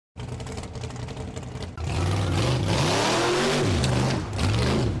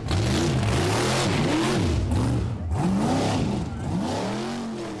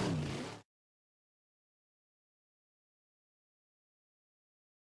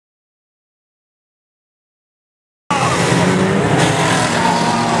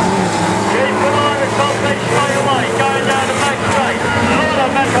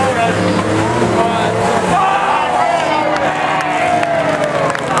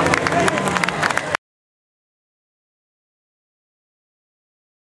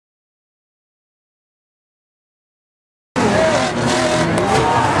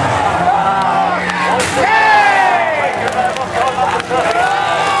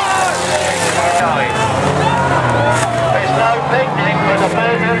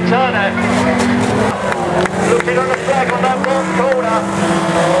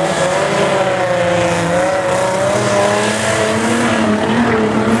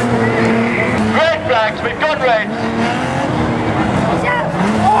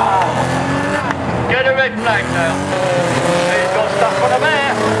red flag now. He's got stuff on the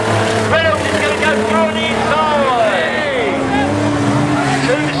mare. Reynolds is going to go through on the inside.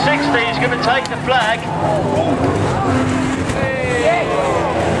 260 is going to take the flag.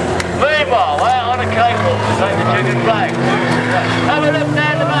 Meanwhile, out on the cable to take the junior flag. Have a look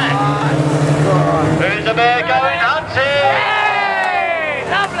down the back. There's a mare going hunting. Hey,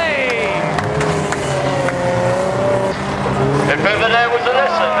 lovely. If ever there was a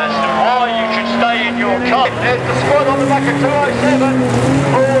lesson as to why you should stay in your car. There's the squad on the back of 207,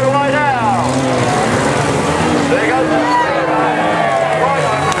 all the way down. There goes the right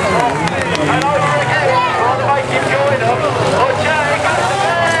over the top, and over again, trying to make him join them. Oh, Jay goes to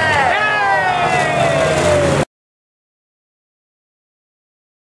there!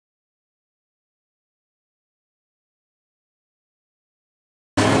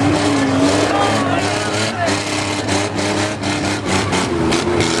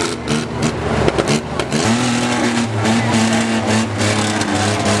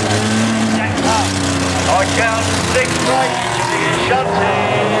 I count 6 races to get shunted.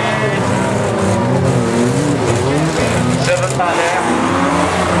 7 man there.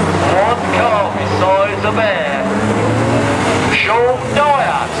 1 car besides the mare. Sean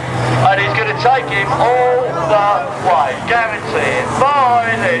Dyer. And he's going to take him all the way. Guarantee it.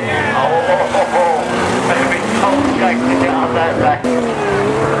 By then. Very cold Jack to get on that back.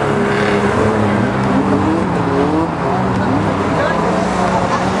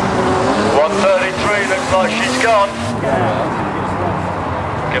 Looks like she's gone.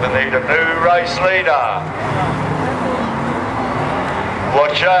 Gonna need a new race leader.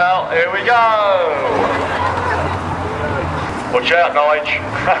 Watch out, here we go. Watch out, Nige.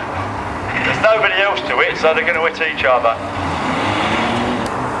 There's nobody else to hit, so they're gonna hit each other.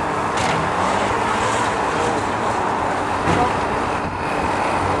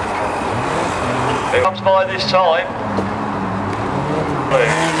 Here comes by this time.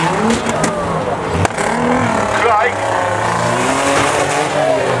 Great.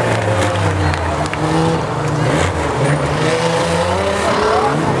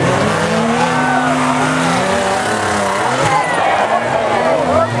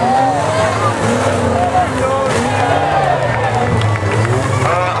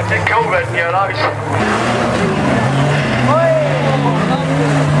 I did call red and yellows.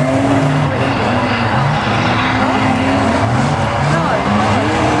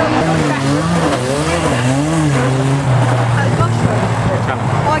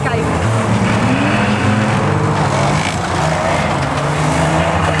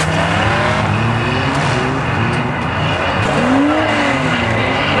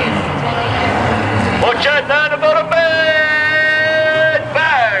 Watch out down the bottom bed!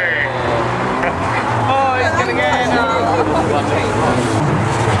 Bang! Oh, he's going to get in.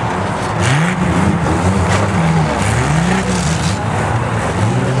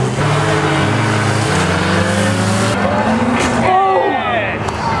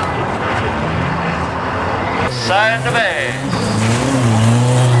 Sand the beds.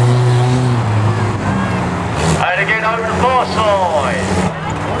 And again over the far side.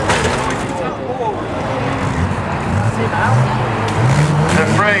 The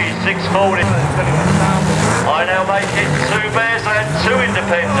free 640. I now make it 2 bears and 2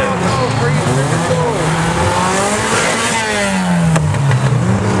 independents.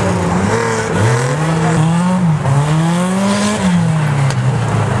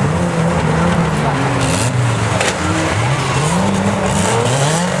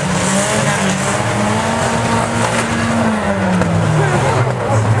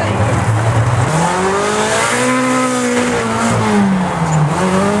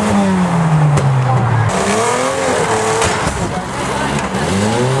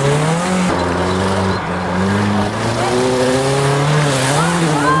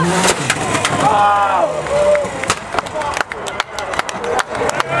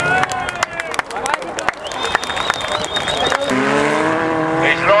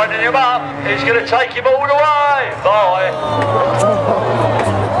 He's going to take him all the way. Bye.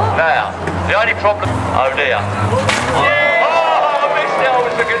 Now, the only problem... Oh dear. Yeah. Oh, I missed it. I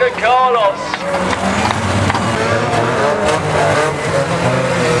was looking at Carlos.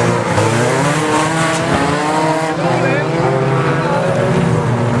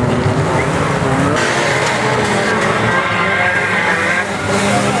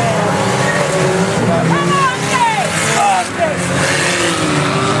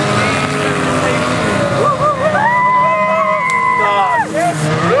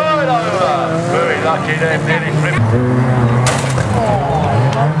 Lucky there, nearly flipped.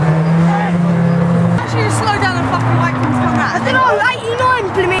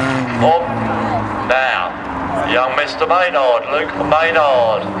 Maynard, Luke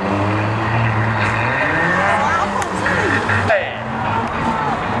Maynard. Hey.